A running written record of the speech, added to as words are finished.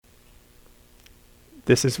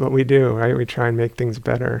this is what we do, right? We try and make things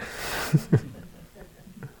better.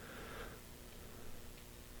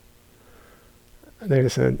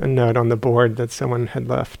 There's a note on the board that someone had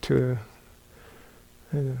left to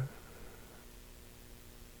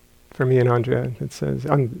for me and Andrea. It says,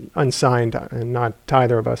 unsigned, and not to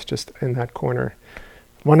either of us, just in that corner.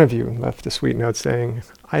 One of you left a sweet note saying,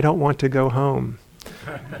 "I don't want to go home!"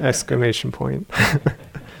 Exclamation point.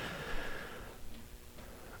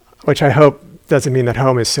 Which I hope doesn't mean that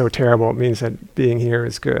home is so terrible. It means that being here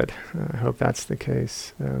is good. I hope that's the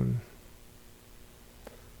case.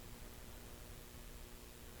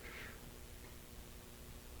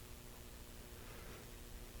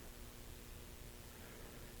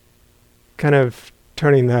 Kind of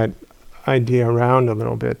turning that idea around a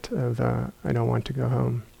little bit of I don't want to go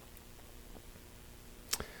home.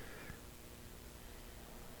 I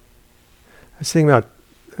was thinking about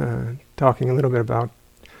talking a little bit about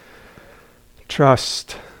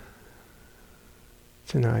trust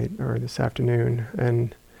tonight or this afternoon,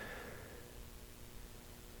 and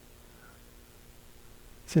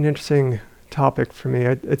it's an interesting topic for me.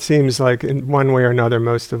 It seems like in one way or another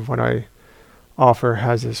most of what I offer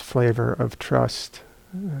has this flavor of trust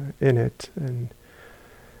in it, and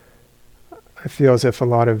I feel as if a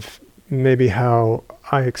lot of maybe how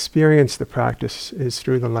I experience the practice is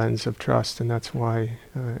through the lens of trust, and that's why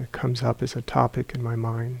it comes up as a topic in my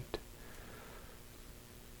mind.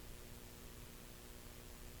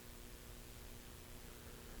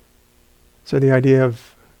 So the idea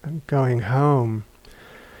of going home,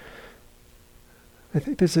 I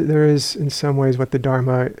think there is in some ways what the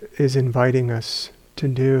Dharma is inviting us to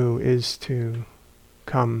do is to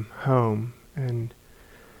come home, and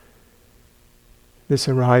this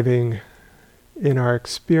arriving in our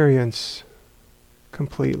experience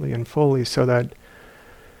completely and fully, so that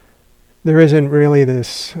there isn't really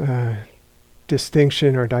this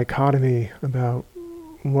distinction or dichotomy about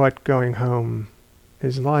what going home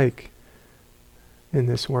is like in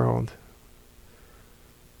this world.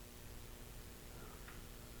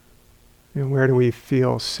 And where do we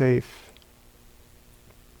feel safe?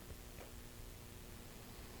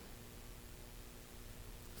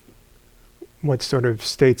 What sort of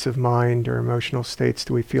states of mind or emotional states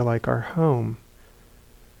do we feel like are home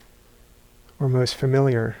or most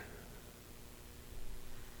familiar?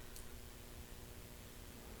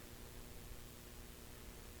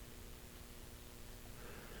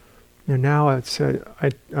 And now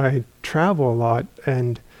I travel a lot,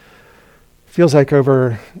 and feels like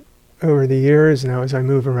over the years now, as I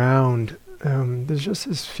move around, there's just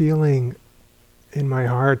this feeling in my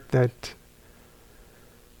heart that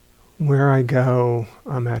where I go,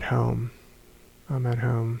 I'm at home. I'm at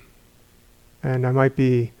home. And I might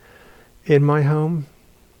be in my home,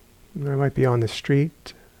 I might be on the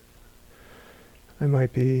street, I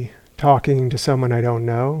might be talking to someone I don't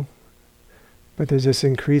know, but there's this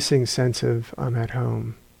increasing sense of I'm at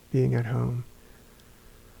home, being at home.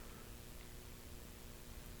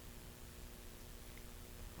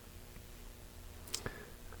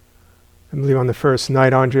 I believe on the first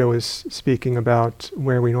night Andrea was speaking about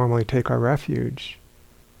where we normally take our refuge.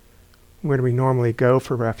 Where do we normally go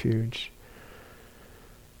for refuge?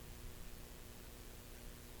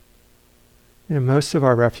 Most of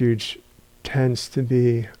our refuge tends to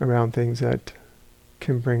be around things that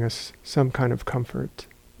can bring us some kind of comfort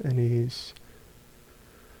and ease.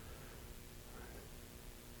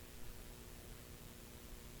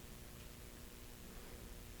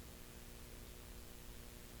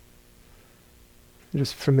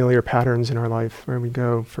 Just familiar patterns in our life where we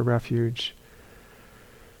go for refuge.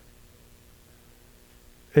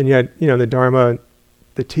 And yet, the Dharma,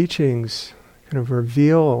 the teachings kind of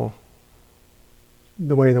reveal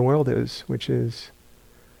the way the world is, which is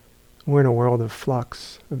we're in a world of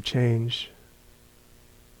flux, of change.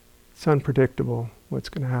 It's unpredictable what's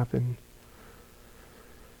going to happen.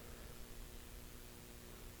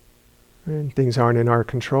 And things aren't in our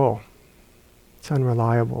control. It's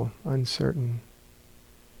unreliable, uncertain.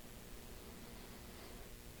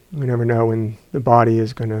 We never know when the body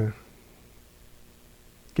is going to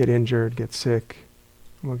get injured, get sick.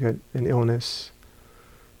 We'll get an illness,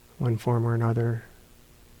 one form or another.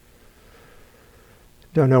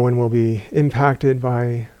 Don't know when we'll be impacted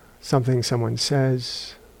by something someone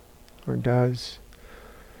says or does.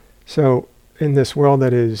 So in this world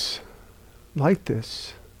that is like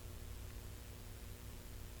this,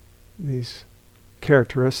 these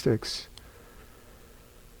characteristics,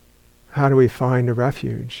 how do we find a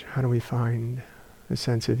refuge? How do we find a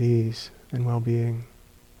sense of ease and well-being?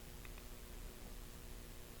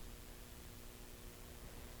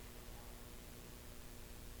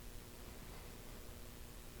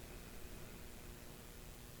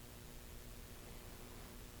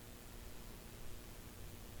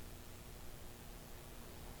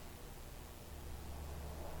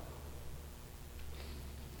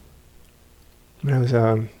 When I was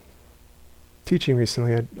teaching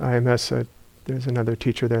recently at IMS, there's another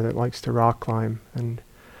teacher there that likes to rock climb, and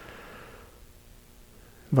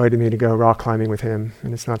invited me to go rock climbing with him.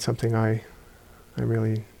 And it's not something I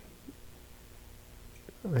don't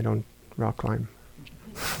rock climb.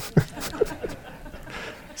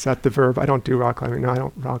 Is that the verb? I don't do rock climbing. No, I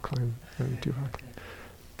don't rock climb. I don't do rock climbing.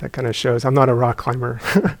 That kind of shows I'm not a rock climber.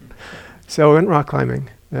 So I went rock climbing,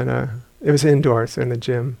 and it was indoors in the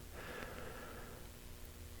gym.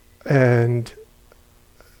 And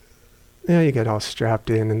you get all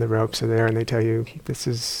strapped in and the ropes are there, and they tell you this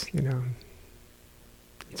is,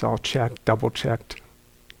 it's all checked, double checked,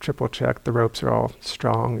 triple checked. The ropes are all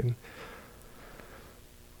strong, and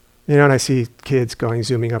and I see kids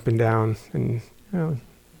zooming up and down, and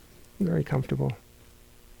very comfortable.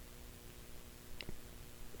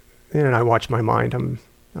 And I watch my mind. I'm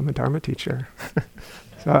a Dharma teacher,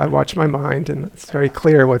 so I watch my mind, and it's very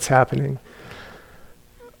clear what's happening.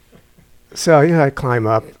 So I climb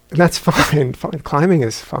up, and that's fine. Climbing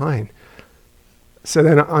is fine. So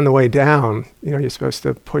then on the way down, you're supposed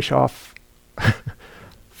to push off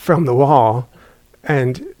from the wall,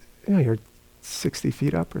 and you're 60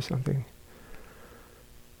 feet up or something.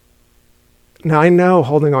 Now I know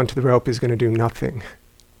holding onto the rope is going to do nothing.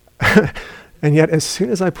 And yet as soon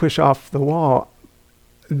as I push off the wall,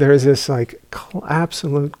 there's this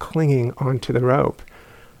absolute clinging onto the rope.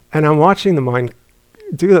 And I'm watching the mind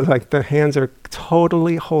do that, the hands are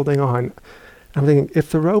totally holding on. I'm thinking,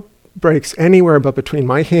 if the rope breaks anywhere but between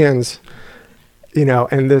my hands,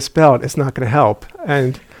 and this belt, it's not going to help.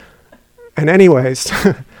 And anyways,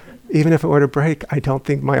 even if it were to break, I don't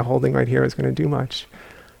think my holding right here is going to do much.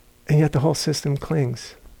 And yet the whole system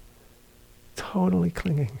clings. Totally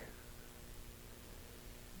clinging.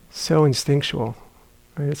 So instinctual.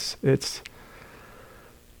 Right? It's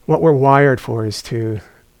what we're wired for is to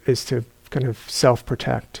kind of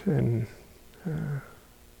self-protect and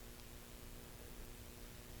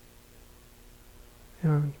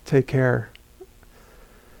take care.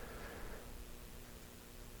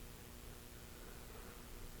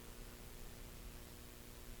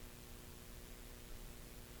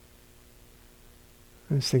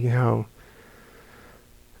 I was thinking how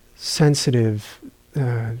sensitive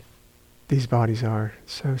these bodies are,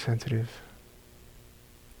 so sensitive.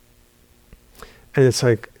 And it's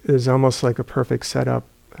there's almost like a perfect setup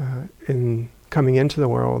in coming into the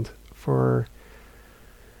world for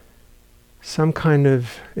some kind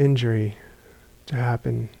of injury to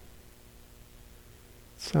happen,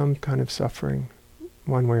 some kind of suffering,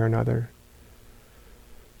 one way or another.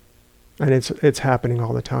 And it's happening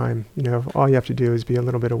all the time. All you have to do is be a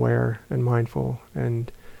little bit aware and mindful,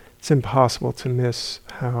 and it's impossible to miss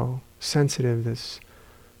how sensitive this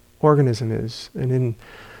organism is. And in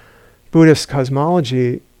Buddhist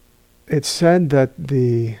cosmology, it's said that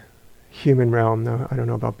the human realm, now I don't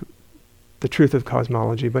know about the truth of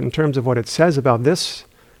cosmology, but in terms of what it says about this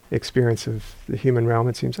experience of the human realm,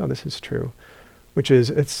 it seems, this is true, which is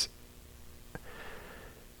it's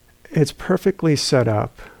perfectly set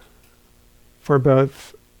up for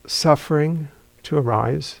both suffering to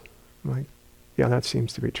arise. That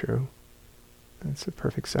seems to be true. It's a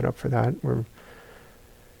perfect setup for that. We've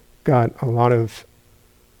got a lot of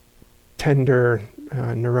tender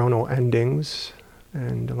neuronal endings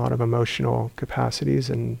and a lot of emotional capacities,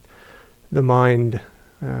 and the mind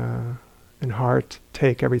and heart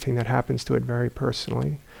take everything that happens to it very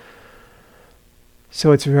personally.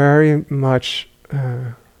 So it's very much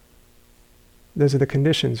those are the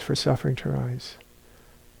conditions for suffering to arise.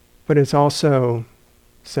 But it's also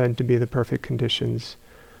said to be the perfect conditions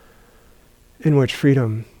in which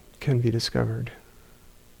freedom can be discovered.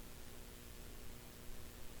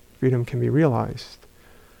 Freedom can be realized.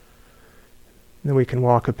 Then we can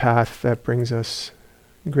walk a path that brings us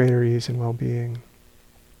greater ease and well-being.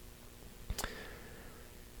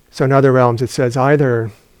 So in other realms it says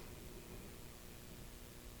either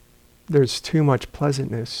there's too much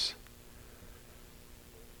pleasantness,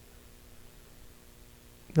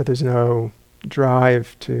 that there's no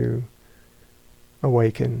drive to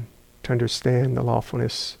awaken, to understand the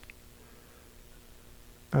lawfulness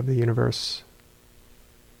of the universe,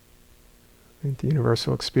 the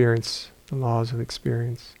universal experience, the laws of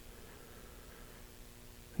experience.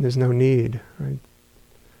 And there's no need, right?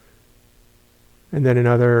 And then in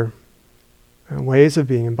other ways of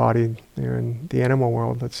being embodied, in the animal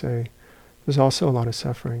world, let's say, there's also a lot of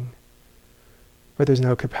suffering, but there's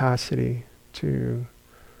no capacity to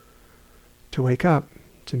wake up,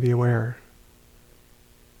 to be aware,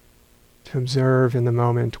 to observe in the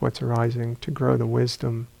moment what's arising, to grow the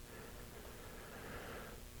wisdom.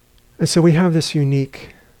 And so we have this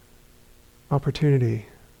unique opportunity.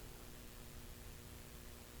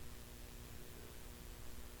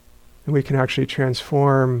 And we can actually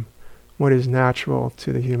transform what is natural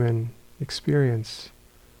to the human experience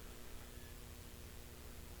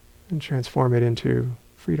and transform it into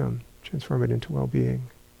freedom, transform it into well-being.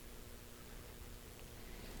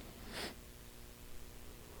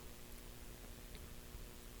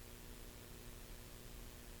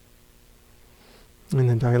 And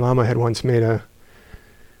the Dalai Lama had once made a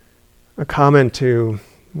comment to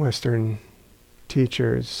Western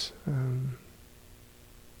teachers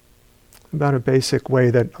about a basic way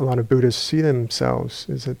that a lot of Buddhists see themselves,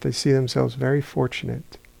 is that they see themselves very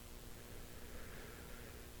fortunate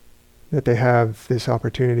that they have this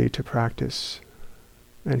opportunity to practice.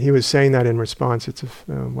 And he was saying that in response, it's a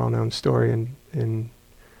well-known story in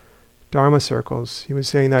Dharma circles. He was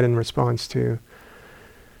saying that in response to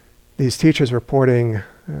these teachers reporting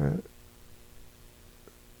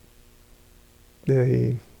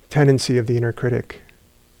the tendency of the inner critic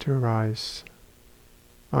to arise.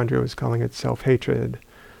 Andrea was calling it self-hatred,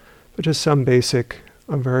 but just some basic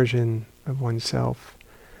aversion of oneself.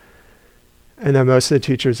 And then most of the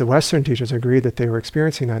teachers, the Western teachers, agreed that they were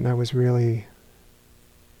experiencing that, and that was really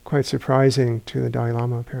quite surprising to the Dalai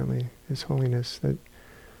Lama, apparently, His Holiness, that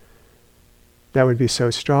would be so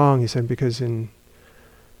strong. He said, because if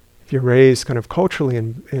you're raised kind of culturally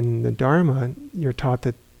in the Dharma, you're taught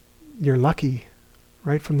that you're lucky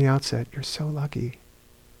right from the outset. You're so lucky.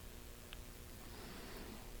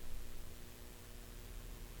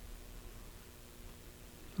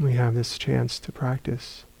 We have this chance to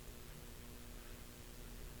practice.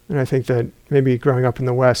 And I think that maybe growing up in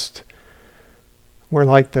the West, we're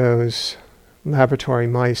like those laboratory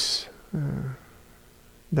mice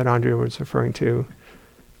that Andrea was referring to.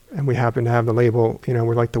 And we happen to have the label,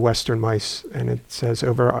 we're like the Western mice, and it says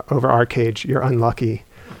over our cage, you're unlucky.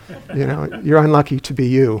 You're unlucky to be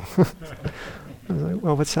you. I was like,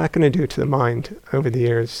 well, what's that going to do to the mind over the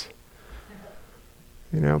years?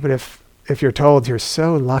 But if you're told you're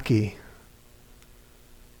so lucky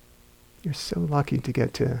to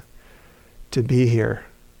get to be here,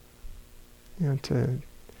 to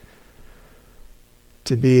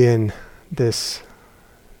be in this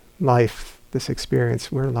life, this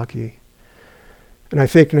experience, we're lucky. And I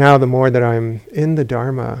think now the more that I'm in the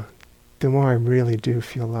Dharma, the more I really do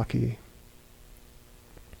feel lucky.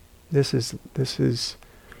 This is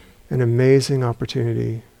an amazing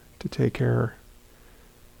opportunity to take care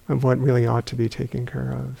of what really ought to be taken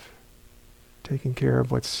care of. Taking care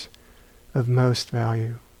of what's of most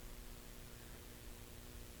value.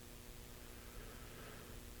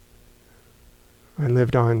 I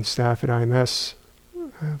lived on staff at IMS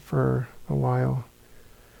for a while.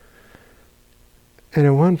 And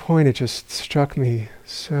at one point it just struck me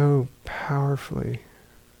so powerfully.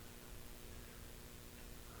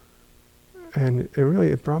 And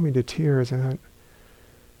it brought me to tears. And I thought,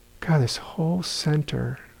 God, this whole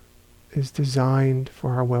center is designed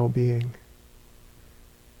for our well-being.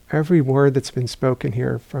 Every word that's been spoken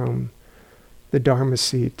here from the Dharma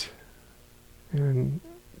seat and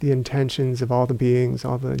the intentions of all the beings,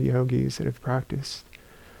 all the yogis that have practiced,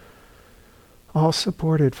 all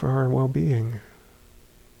supported for our well-being.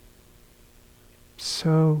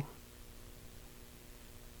 So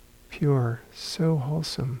pure, so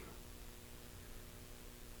wholesome.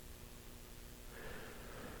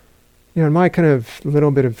 In my kind of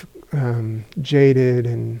little bit of jaded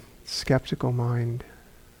and skeptical mind,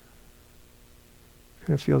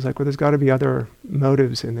 kind of feels like, well, there's got to be other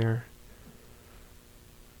motives in there.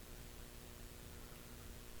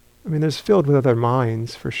 I mean, there's filled with other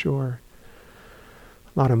minds, for sure.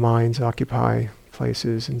 A lot of minds occupy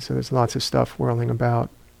places, and so there's lots of stuff whirling about.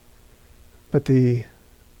 But the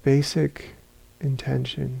basic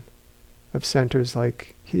intention of centers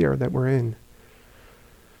like here that we're in,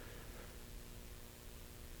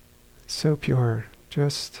 so pure,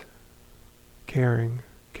 just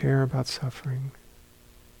care about suffering,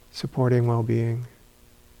 supporting well-being.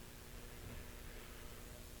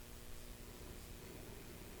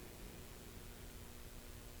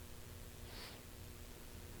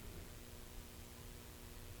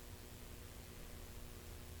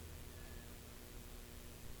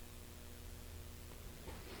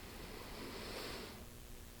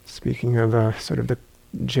 Speaking of sort of the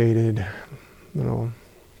jaded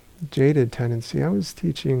tendency, I was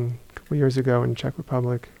teaching a couple years ago in Czech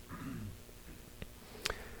Republic,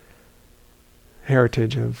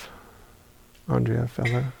 heritage of Andrea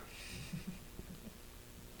Fella.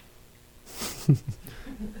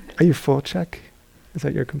 Are you full Czech? Is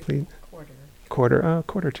that your complete? Quarter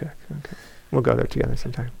Czech. Okay. We'll go there together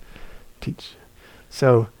sometime. Teach.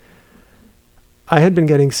 So, I had been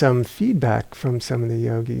getting some feedback from some of the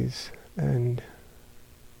yogis, and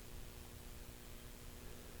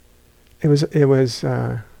it was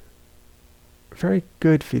very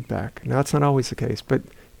good feedback. Now that's not always the case, but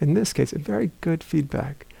in this case, very good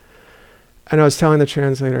feedback. And I was telling the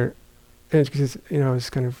translator, and because I was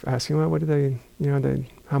kind of asking, well, what do they,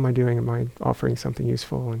 how am I doing? Am I offering something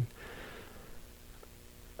useful? And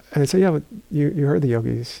I said, yeah, but you heard the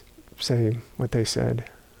yogis say what they said.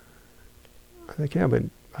 I was like, yeah, but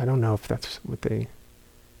I don't know if that's what they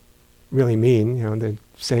really mean. They're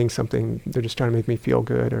saying something. They're just trying to make me feel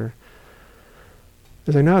good, or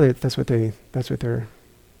I like, no, that's what they're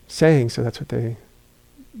saying. So that's what they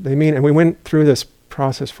mean. And we went through this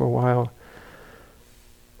process for a while,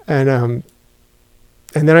 and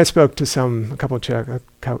then I spoke to a couple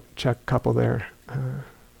Czech couple there,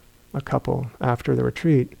 a couple after the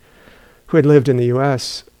retreat, who had lived in the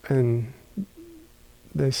U.S., and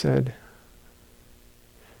they said,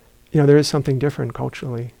 there is something different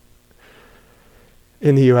culturally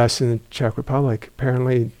in the U.S. and the Czech Republic.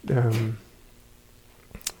 Apparently,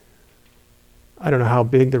 I don't know how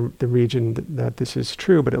big the region that this is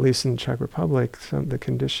true, but at least in the Czech Republic, the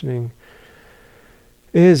conditioning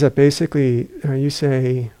is that basically you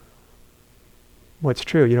say what's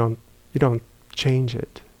true. You don't change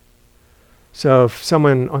it. So if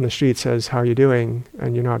someone on the street says, "How are you doing?"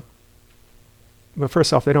 and you're not, well,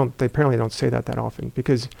 first off, they apparently don't say that often,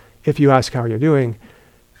 because if you ask how you're doing,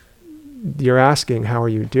 you're asking how are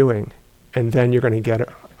you doing, and then you're going to get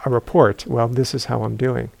a report. Well, this is how I'm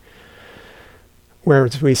doing.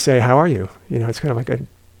 Whereas we say, "How are you?" It's kind of like a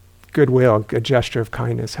goodwill, a gesture of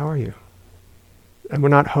kindness. How are you? And we're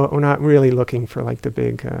not really looking for like the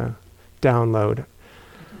big download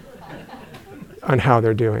on how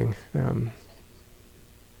they're doing,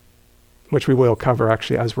 which we will cover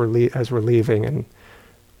actually as we're leaving. And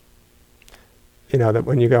that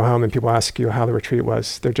when you go home and people ask you how the retreat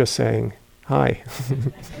was, they're just saying hi.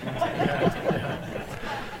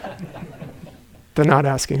 They're not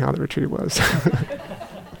asking how the retreat was.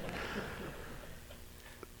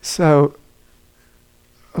 So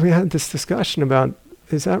we had this discussion about,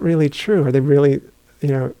 is that really true? Are they really,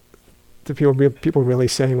 do people really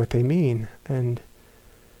saying what they mean? And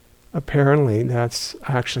apparently that's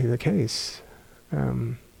actually the case.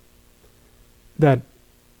 That,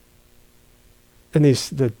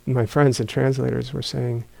 and my friends and translators were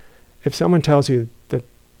saying, if someone tells you that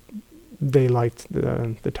they liked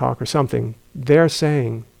the talk or something, they're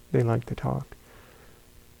saying they liked the talk.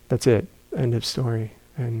 That's it. End of story.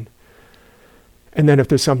 And then if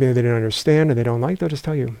there's something that they don't understand or they don't like, they'll just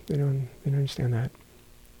tell you they don't understand that.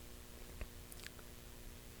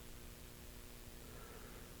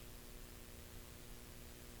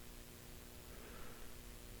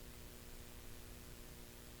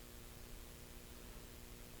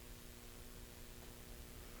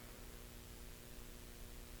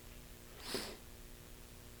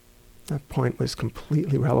 That point was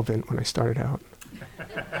completely relevant when I started out.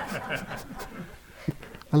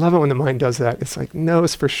 I love it when the mind does that. It's like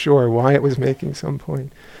knows for sure why it was making some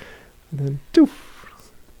point, and then doof.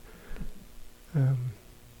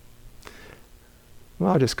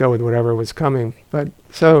 Well, I'll just go with whatever was coming. But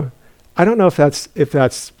so I don't know if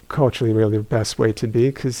that's culturally really the best way to be,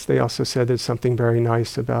 because they also said there's something very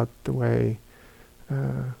nice about the way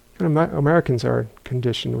Americans are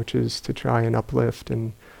conditioned, which is to try and uplift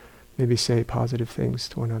and maybe say positive things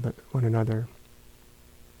to one another.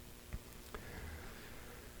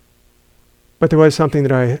 But there was something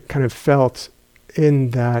that I kind of felt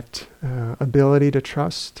in that ability to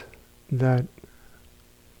trust, that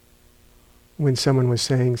when someone was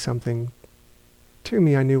saying something to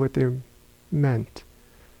me, I knew what they meant.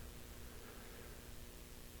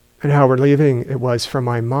 And how relieving it was for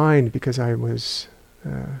my mind, because I was,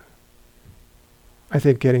 I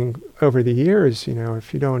think, getting over the years,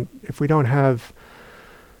 if we don't have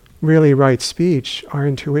really right speech, our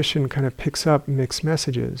intuition kind of picks up mixed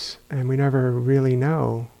messages, and we never really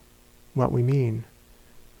know what we mean.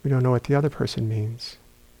 We don't know what the other person means.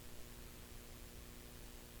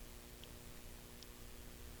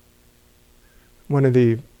 One of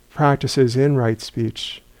the practices in right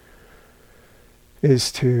speech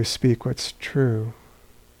is to speak what's true.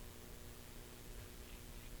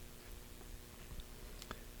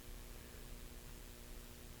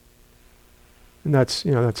 And that's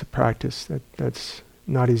a practice that's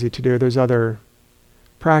not easy to do. There's other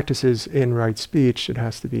practices in right speech. It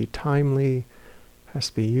has to be timely, has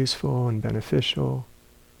to be useful and beneficial,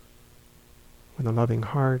 with a loving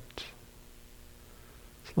heart.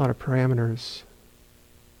 There's a lot of parameters.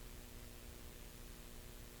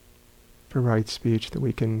 for right speech that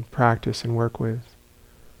we can practice and work with.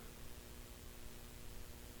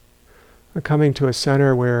 Coming to a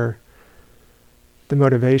center where the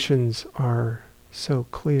motivations are so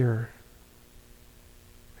clear,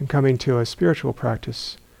 and coming to a spiritual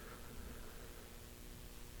practice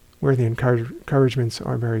where the encouragements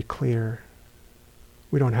are very clear.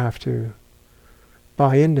 We don't have to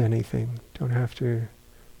buy into anything, don't have to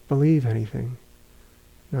believe anything,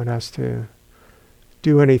 not asked to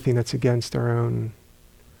do anything that's against our own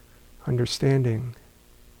understanding.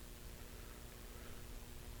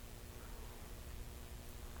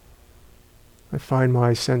 I find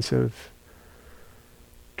my sense of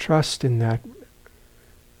trust in that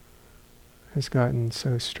has gotten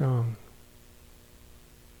so strong.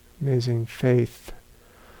 Amazing faith.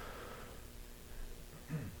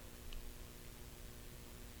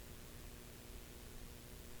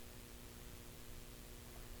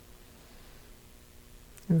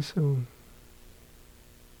 And so,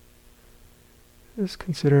 just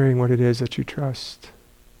considering what it is that you trust.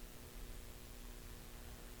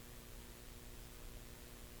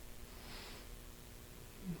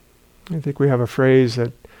 I think we have a phrase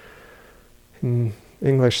that in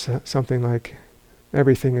English, something like,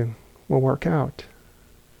 everything will work out.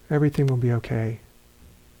 Everything will be okay.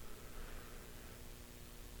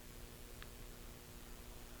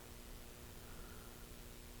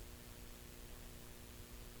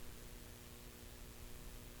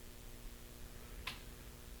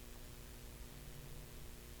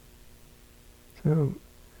 So,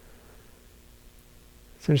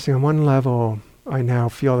 it's interesting, on one level, I now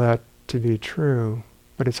feel that to be true,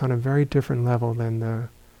 but it's on a very different level than the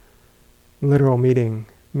literal meaning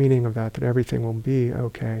of that everything will be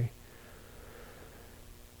okay.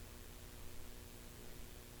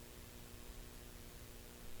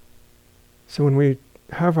 So when we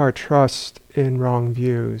have our trust in wrong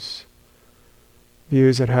views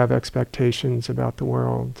that have expectations about the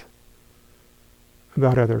world,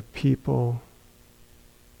 about other people,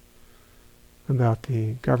 about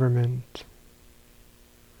the government,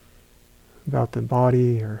 about the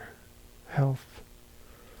body or health.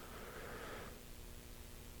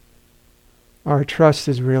 Our trust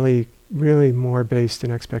is really, really more based in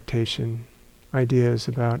expectation, ideas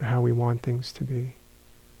about how we want things to be.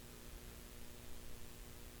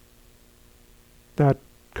 That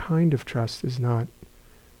kind of trust is not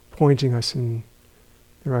pointing us in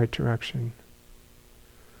the right direction.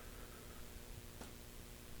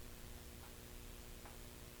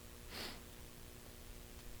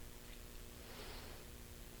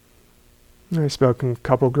 I spoke in a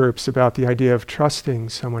couple groups about the idea of trusting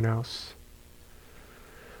someone else.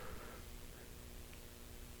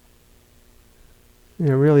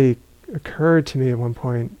 It really occurred to me at one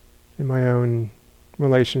point in my own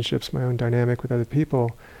relationships, my own dynamic with other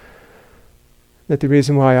people, that the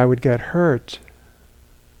reason why I would get hurt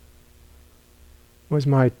was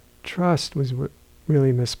my trust was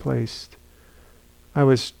really misplaced. I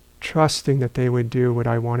was trusting that they would do what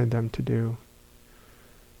I wanted them to do.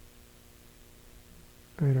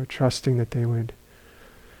 Trusting that they would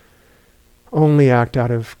only act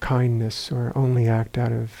out of kindness or only act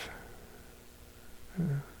out of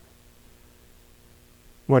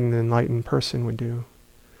what an enlightened person would do.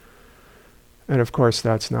 And of course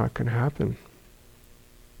that's not going to happen.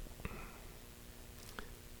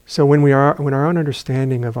 So when our own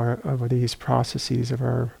understanding of these processes of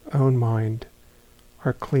our own mind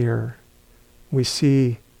are clear, we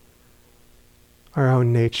see our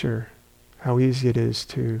own nature, how easy it is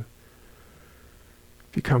to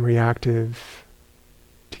become reactive,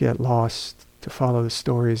 to get lost, to follow the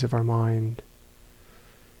stories of our mind.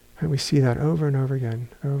 And we see that over and over again,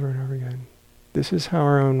 over and over again. This is how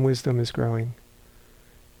our own wisdom is growing.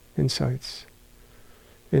 Insights.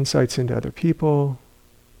 Insights into other people,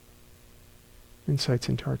 insights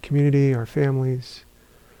into our community, our families.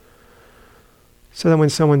 So that when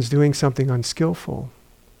someone's doing something unskillful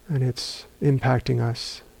and it's impacting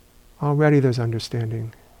us, already there's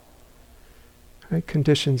understanding. Right?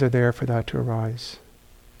 Conditions are there for that to arise.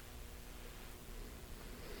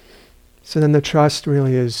 So then the trust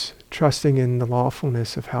really is trusting in the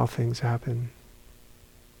lawfulness of how things happen.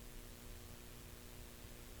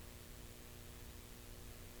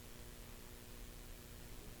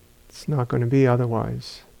 It's not going to be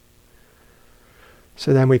otherwise.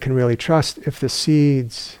 So then we can really trust if the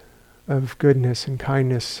seeds of goodness and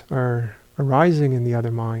kindness are arising in the other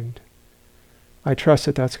mind. I trust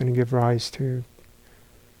that that's going to give rise to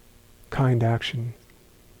kind action,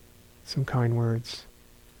 some kind words.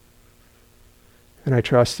 And I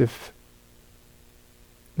trust if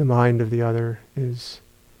the mind of the other is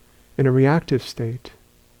in a reactive state,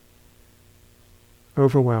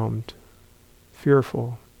 overwhelmed,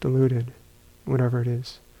 fearful, deluded, whatever it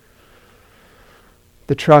is.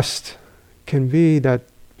 The trust can be that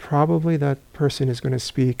probably that person is going to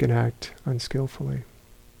speak and act unskillfully.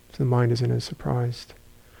 So the mind isn't as surprised.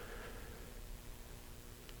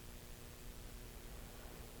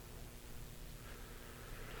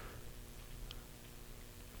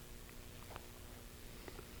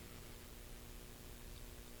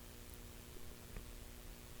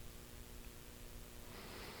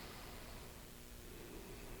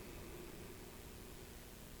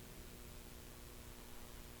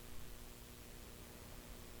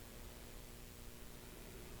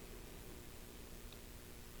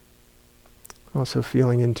 Also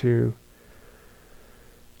feeling into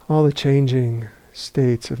all the changing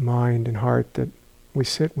states of mind and heart that we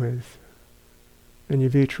sit with. And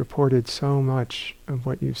you've each reported so much of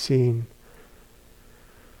what you've seen.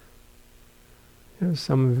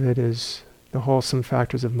 Some of it is the wholesome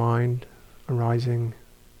factors of mind arising,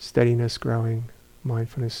 steadiness growing,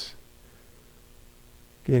 mindfulness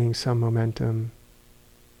gaining some momentum.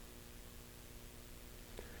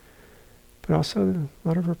 But also a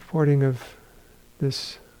lot of reporting of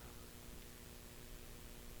this,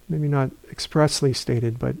 maybe not expressly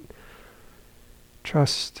stated, but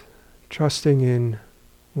trusting in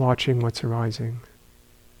watching what's arising.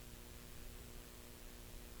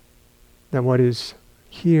 That what is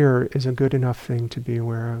here is a good enough thing to be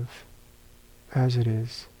aware of, as it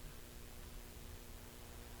is.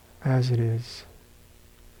 As it is.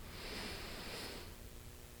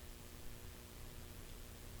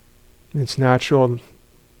 It's natural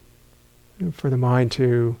for the mind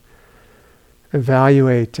to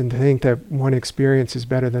evaluate and to think that one experience is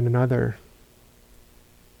better than another.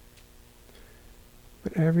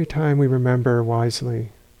 But every time we remember wisely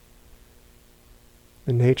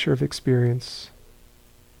the nature of experience,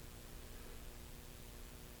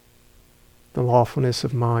 the lawfulness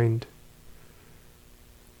of mind,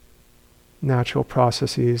 natural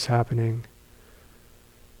processes happening,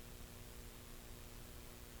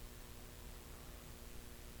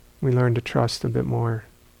 we learn to trust a bit more.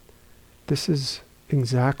 This is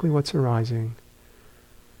exactly what's arising.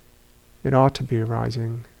 It ought to be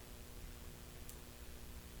arising.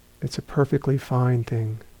 It's a perfectly fine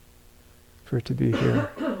thing for it to be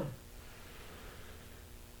here.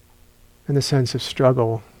 And the sense of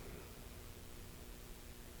struggle,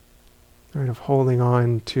 right, of holding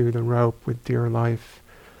on to the rope with dear life,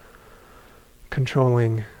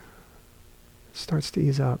 controlling, starts to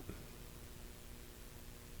ease up.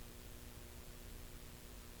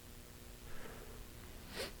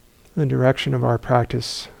 The direction of our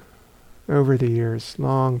practice over the years,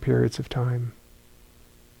 long periods of time,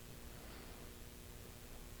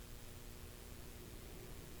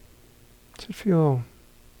 to feel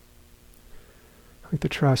like the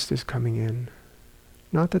trust is coming in.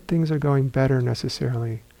 Not that things are going better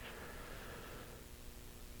necessarily,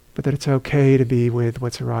 but that it's okay to be with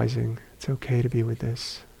what's arising. It's okay to be with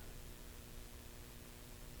this.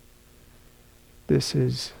 This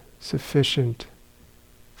is sufficient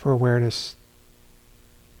for awareness,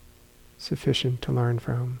 sufficient to learn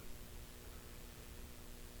from.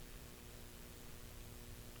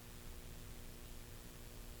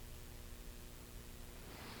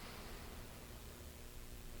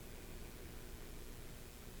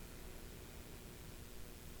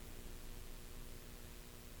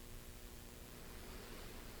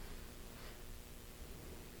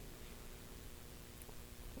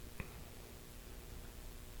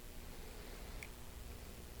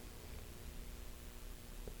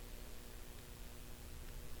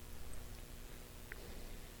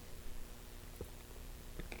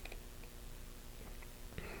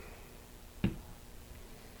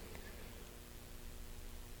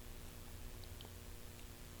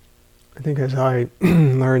 I think as I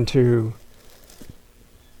learn to,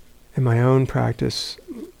 in my own practice,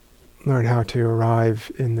 learn how to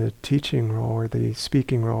arrive in the teaching role or the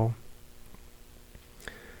speaking role,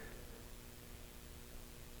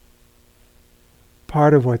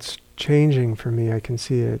 part of what's changing for me, I can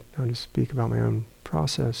see it, I'll just speak about my own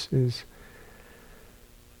process, is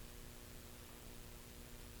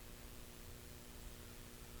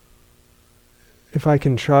if I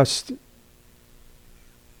can trust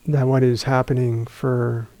that what is happening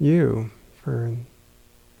for you, for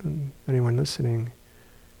anyone listening,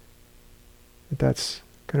 that's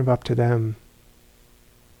kind of up to them.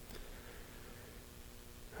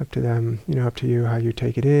 Up to them, up to you how you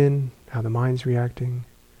take it in, how the mind's reacting.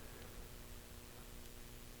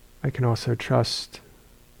 I can also trust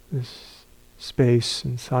this space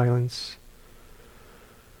and silence.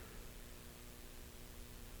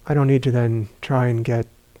 I don't need to then try and get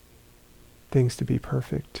things to be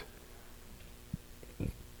perfect.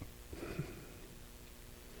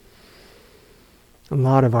 A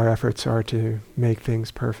lot of our efforts are to make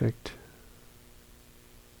things perfect.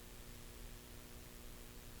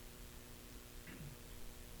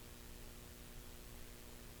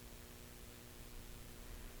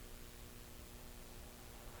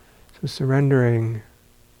 So surrendering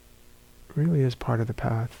really is part of the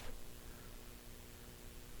path.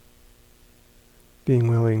 Being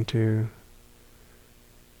willing to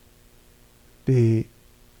be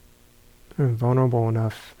vulnerable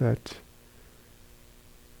enough that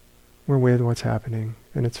we're with what's happening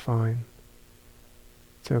and it's fine.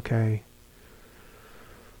 It's okay.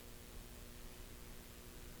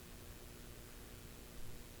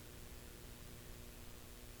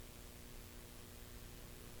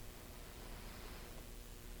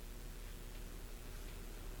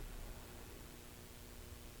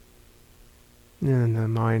 And the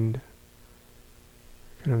mind,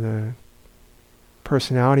 kind of the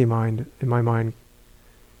personality mind, in my mind,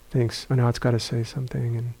 thinks, oh, now it's got to say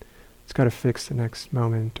something and it's got to fix the next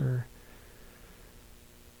moment, or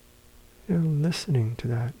listening to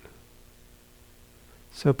that.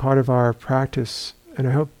 So part of our practice, and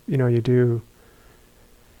I hope you do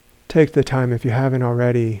take the time, if you haven't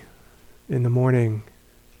already, in the morning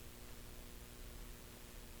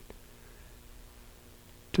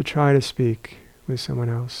to try to speak with someone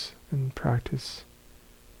else and practice.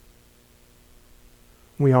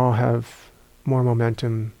 We all have more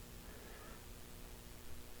momentum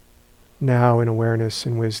now in awareness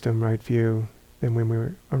and wisdom, right view, than when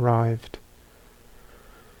we arrived.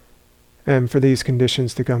 And for these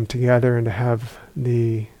conditions to come together and to have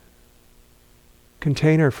the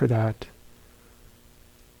container for that,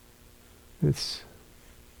 it's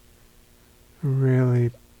a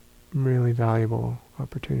really, really valuable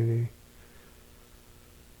opportunity.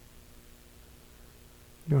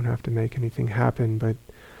 You don't have to make anything happen, but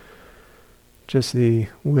just the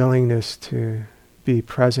willingness to be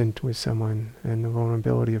present with someone and the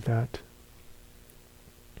vulnerability of that.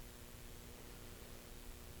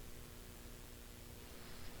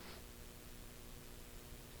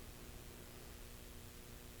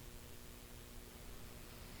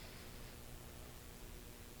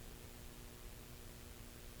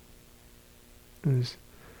 I was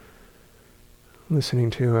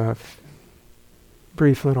listening to a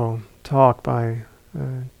brief little talk by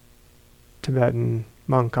a Tibetan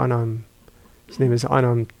monk, Anam. His name is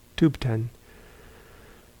Anam Thubten.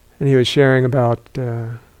 And he was sharing about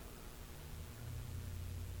an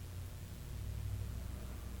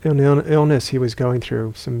illness he was going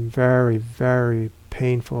through, some very, very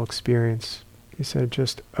painful experience. He said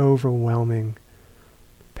just overwhelming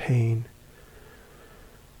pain.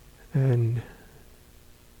 And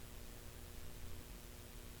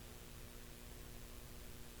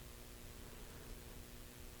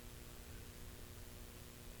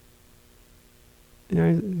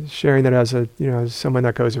sharing that as as someone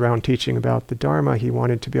that goes around teaching about the Dharma, he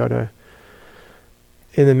wanted to be able to,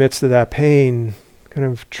 in the midst of that pain, kind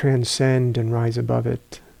of transcend and rise above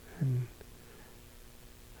it. And,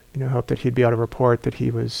 hope that he'd be able to report that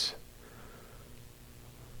he was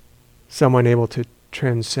someone able to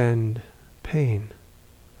transcend pain.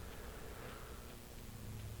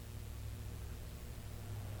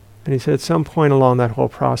 And he said at some point along that whole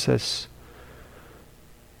process,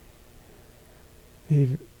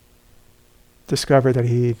 he discovered that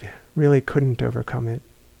he really couldn't overcome it.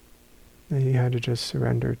 That he had to just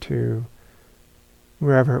surrender to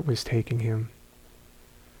wherever it was taking him.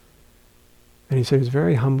 And he said it was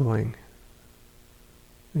very humbling.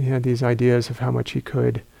 He had these ideas of how much he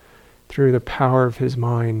could, through the power of his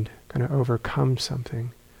mind, kind of overcome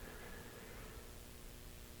something.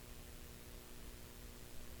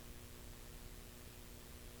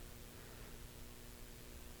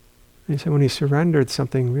 And he said when he surrendered,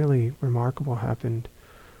 something really remarkable happened.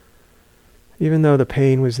 Even though the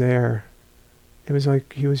pain was there, it was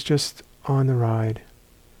like he was just on the ride.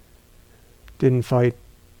 Didn't fight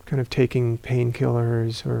kind of taking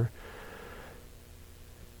painkillers or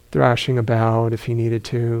thrashing about if he needed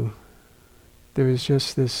to. There was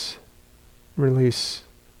just this release,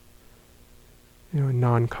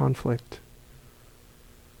 non-conflict.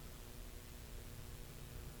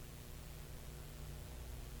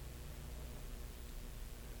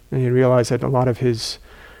 And you realize that a lot of his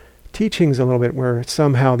teachings a little bit were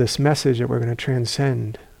somehow this message that we're going to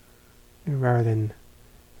transcend rather than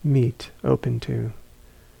meet, open to.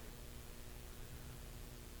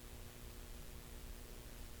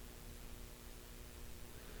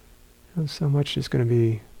 And so much is going to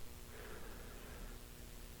be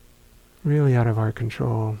really out of our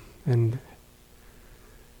control. And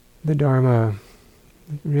the Dharma,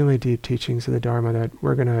 really deep teachings of the Dharma that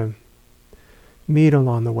we're going to meet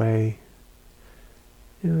along the way,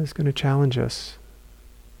 is going to challenge us.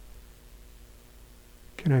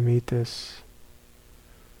 Can I meet this?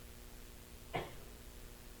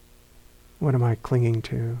 What am I clinging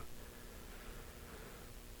to?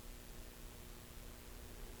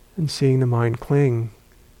 And seeing the mind cling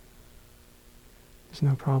is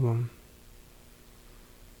no problem.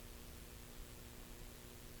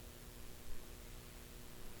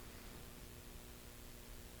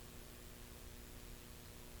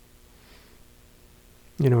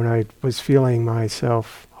 When I was feeling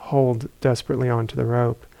myself hold desperately onto the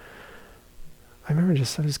rope, I remember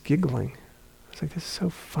I was giggling. I was like, this is so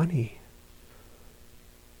funny.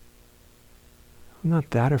 I'm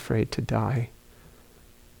not that afraid to die.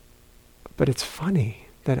 But it's funny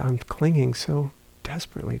that I'm clinging so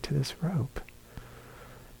desperately to this rope.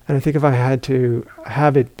 And I think if I had to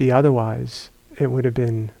have it be otherwise, it would have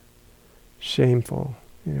been shameful,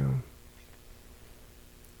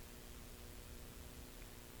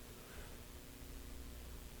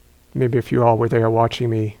 Maybe if you all were there watching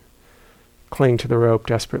me cling to the rope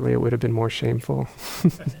desperately, it would have been more shameful.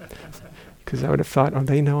 Because I would have thought, oh,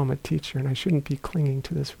 they know I'm a teacher and I shouldn't be clinging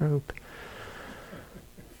to this rope.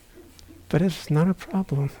 But it's not a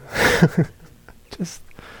problem. Just,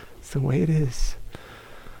 it's the way it is.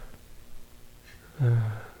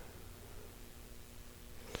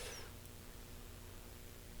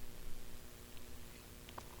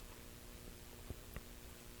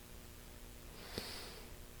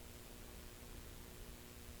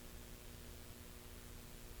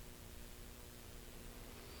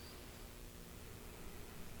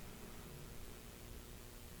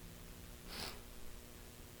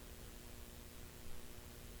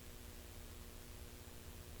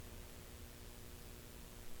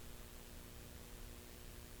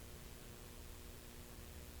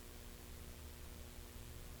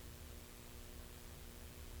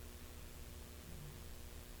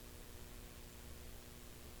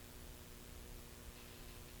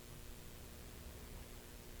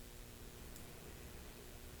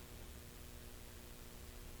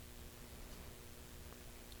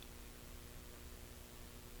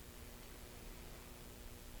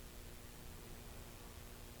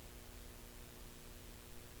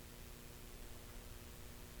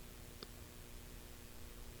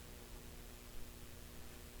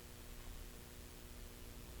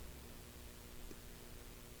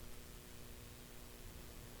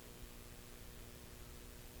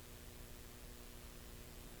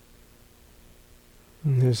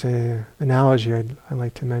 And there's an analogy I'd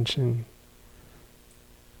like to mention.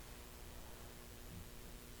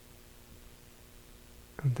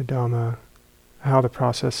 Of the Dhamma, how the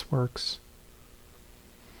process works.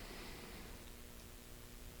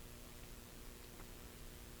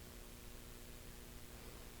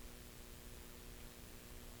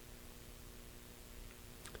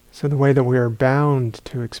 So the way that we are bound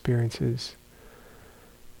to experiences,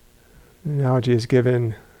 the analogy is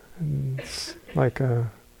given, it's like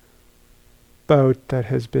a boat that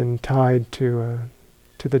has been tied to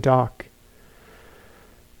the dock,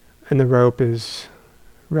 and the rope is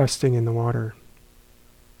resting in the water.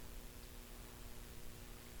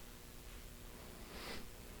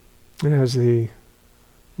 And as the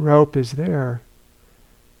rope is there,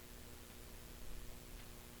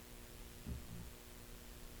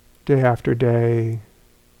 day after day,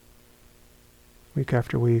 week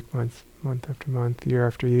after week, month after month, year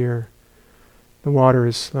after year, the water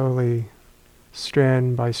is slowly,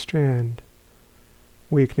 strand by strand,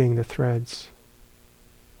 weakening the threads.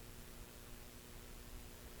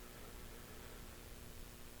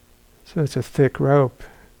 So it's a thick rope,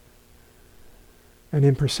 and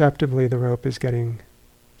imperceptibly the rope is getting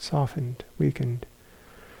softened, weakened.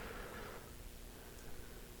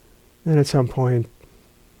 Then at some point,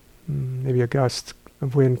 maybe a gust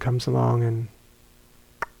of wind comes along and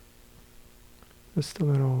just a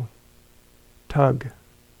little tug,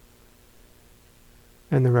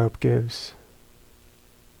 and the rope gives,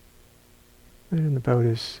 and the boat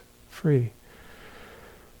is free.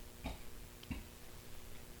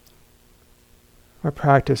 Our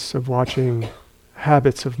practice of watching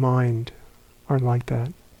habits of mind are like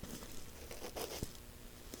that.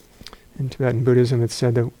 In Tibetan Buddhism, it's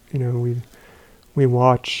said that we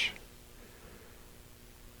watch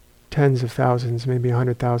tens of thousands, maybe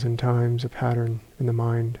 100,000 times a pattern in the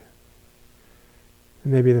mind.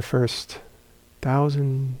 And maybe the first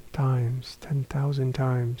 1,000 times, 10,000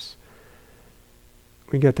 times,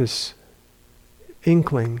 we get this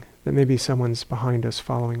inkling that maybe someone's behind us,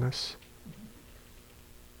 following us.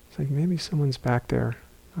 It's like maybe someone's back there.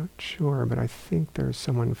 Not sure, but I think there's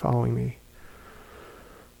someone following me.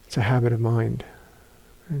 It's a habit of mind.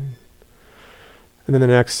 And then the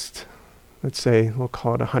next, let's say, we'll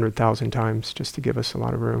call it 100,000 times, just to give us a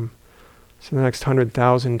lot of room. So the next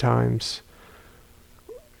 100,000 times,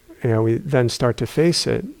 we then start to face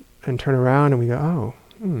it and turn around and we go,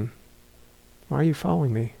 why are you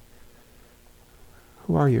following me?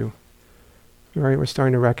 Who are you? Right? We're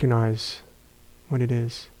starting to recognize what it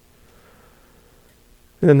is.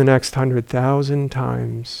 And then the next 100,000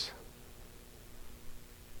 times,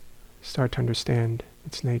 start to understand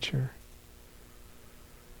its nature.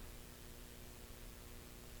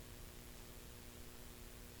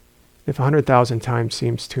 If 100,000 times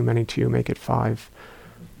seems too many to you, make it 5.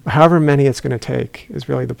 However many it's going to take is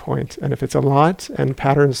really the point. And if it's a lot and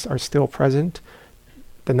patterns are still present,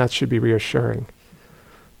 then that should be reassuring.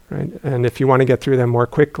 Right? And if you want to get through them more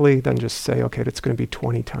quickly, then just say, okay, it's going to be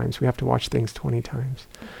 20 times. We have to watch things 20 times.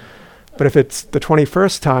 But if it's the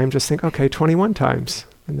 21st time, just think, okay, 21 times,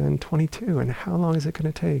 and then 22, and how long is it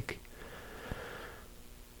going to take?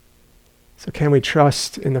 So can we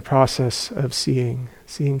trust in the process of seeing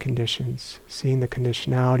conditions, seeing the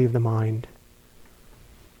conditionality of the mind?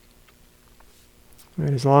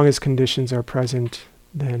 Right? As long as conditions are present,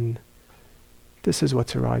 then this is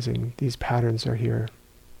what's arising. These patterns are here.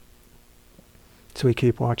 So we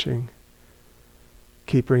keep watching,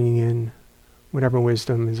 keep bringing in whatever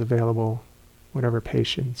wisdom is available, whatever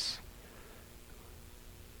patience,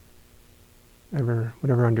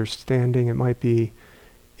 whatever understanding it might be,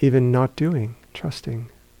 even not doing, trusting,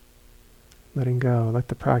 letting go, let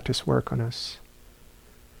the practice work on us.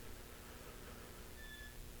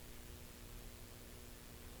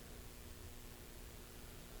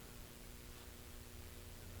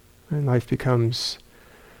 And life becomes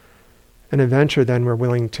an adventure then we're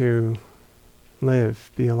willing to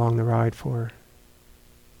live, be along the ride for.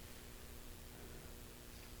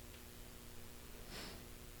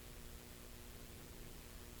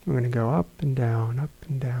 We're going to go up and down, a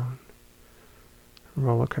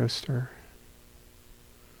roller coaster.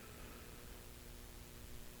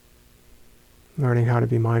 Learning how to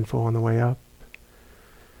be mindful on the way up.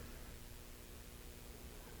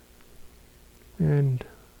 And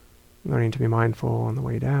learning to be mindful on the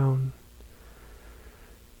way down.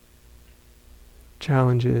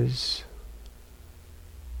 Challenges.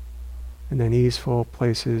 And then easeful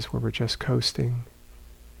places where we're just coasting.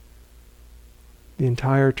 The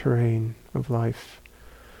entire terrain of life.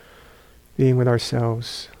 Being with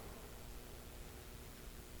ourselves.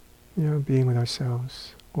 Being with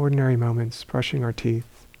ourselves. Ordinary moments, brushing our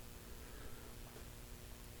teeth.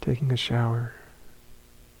 Taking a shower.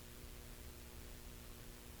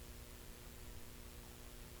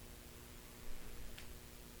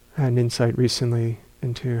 I had an insight recently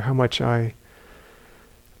into how much I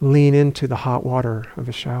lean into the hot water of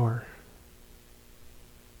a shower.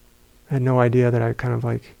 I had no idea that I kind of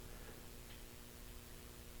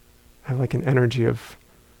have an energy of,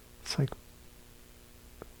 it's like,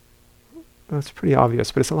 well, it's pretty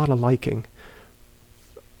obvious, but it's a lot of liking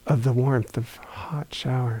of the warmth of hot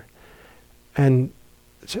shower. And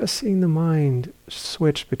just seeing the mind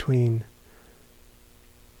switch between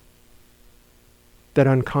that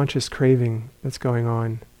unconscious craving that's going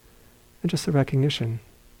on and just the recognition,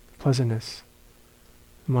 pleasantness.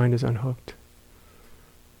 The mind is unhooked.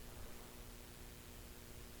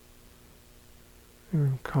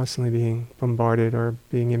 We're constantly being bombarded or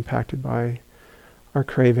being impacted by our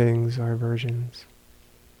cravings, our aversions.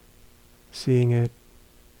 Seeing it,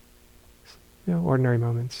 ordinary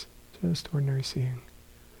moments, just ordinary seeing.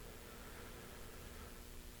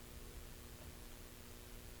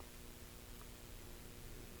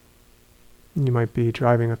 You might be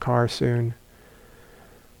driving a car soon.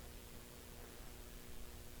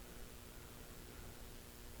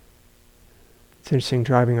 It's interesting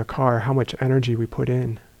driving a car, how much energy we put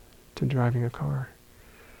in to driving a car.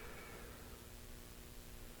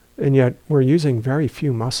 And yet we're using very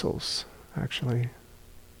few muscles, actually.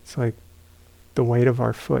 It's like the weight of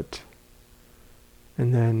our foot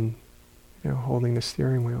and then, holding the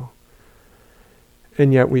steering wheel.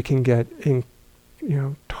 And yet we can get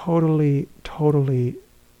totally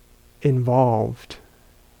involved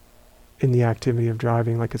in the activity of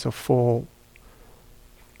driving like it's a full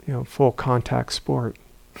contact sport.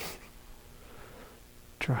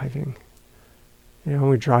 Driving.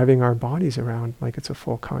 We're driving our bodies around like it's a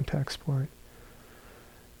full contact sport.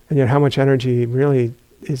 And yet how much energy really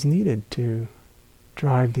is needed to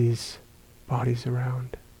drive these bodies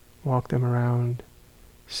around, walk them around,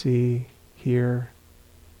 see, hear,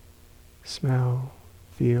 smell,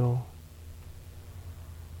 feel.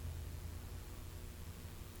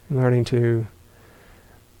 learning to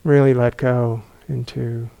really let go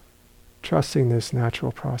into trusting this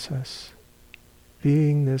natural process,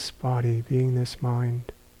 being this body, being this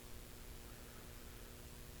mind.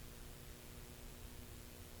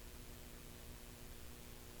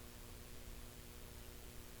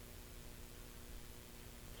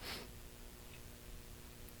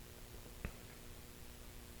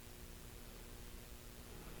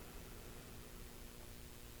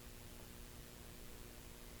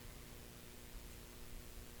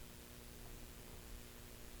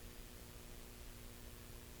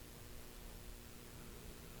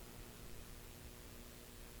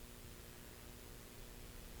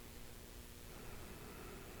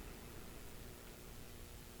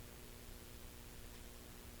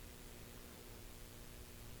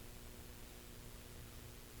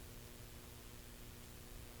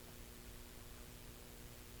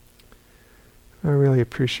 I really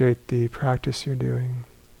appreciate the practice you're doing.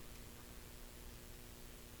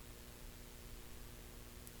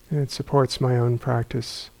 And it supports my own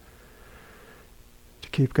practice to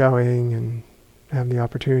keep going and have the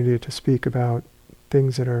opportunity to speak about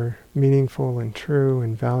things that are meaningful and true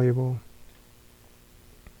and valuable.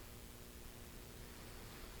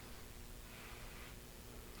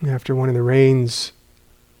 After one of the rains,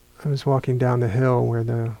 I was walking down the hill where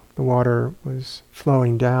the water was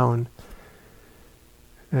flowing down,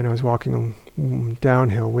 and I was walking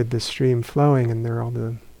downhill with the stream flowing, and there were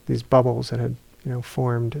all these bubbles that had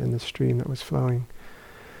formed in the stream that was flowing.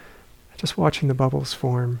 Just watching the bubbles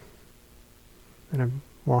form, and I'm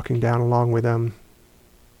walking down along with them,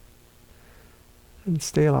 and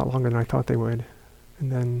stay a lot longer than I thought they would, and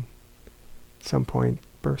then at some point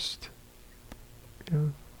burst.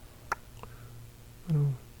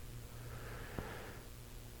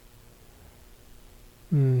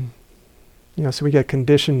 So we get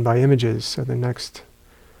conditioned by images. So the next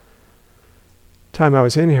time I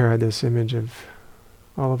was in here, I had this image of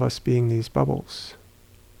all of us being these bubbles.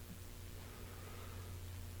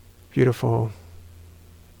 Beautiful,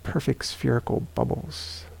 perfect spherical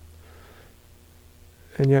bubbles.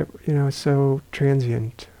 And yet, it's so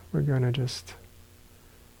transient. We're going to just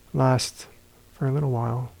last for a little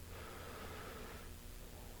while.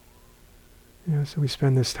 So we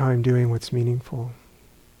spend this time doing what's meaningful.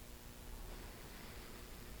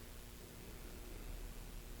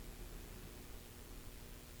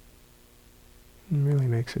 It really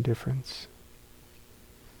makes a difference.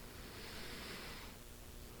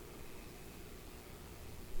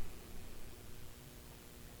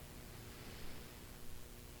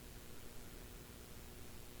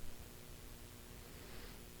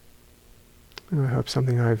 And I hope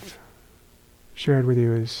something I've shared with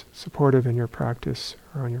you is supportive in your practice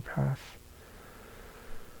or on your path.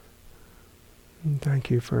 And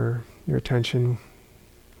thank you for your attention.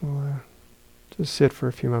 We'll just sit for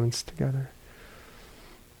a few moments together.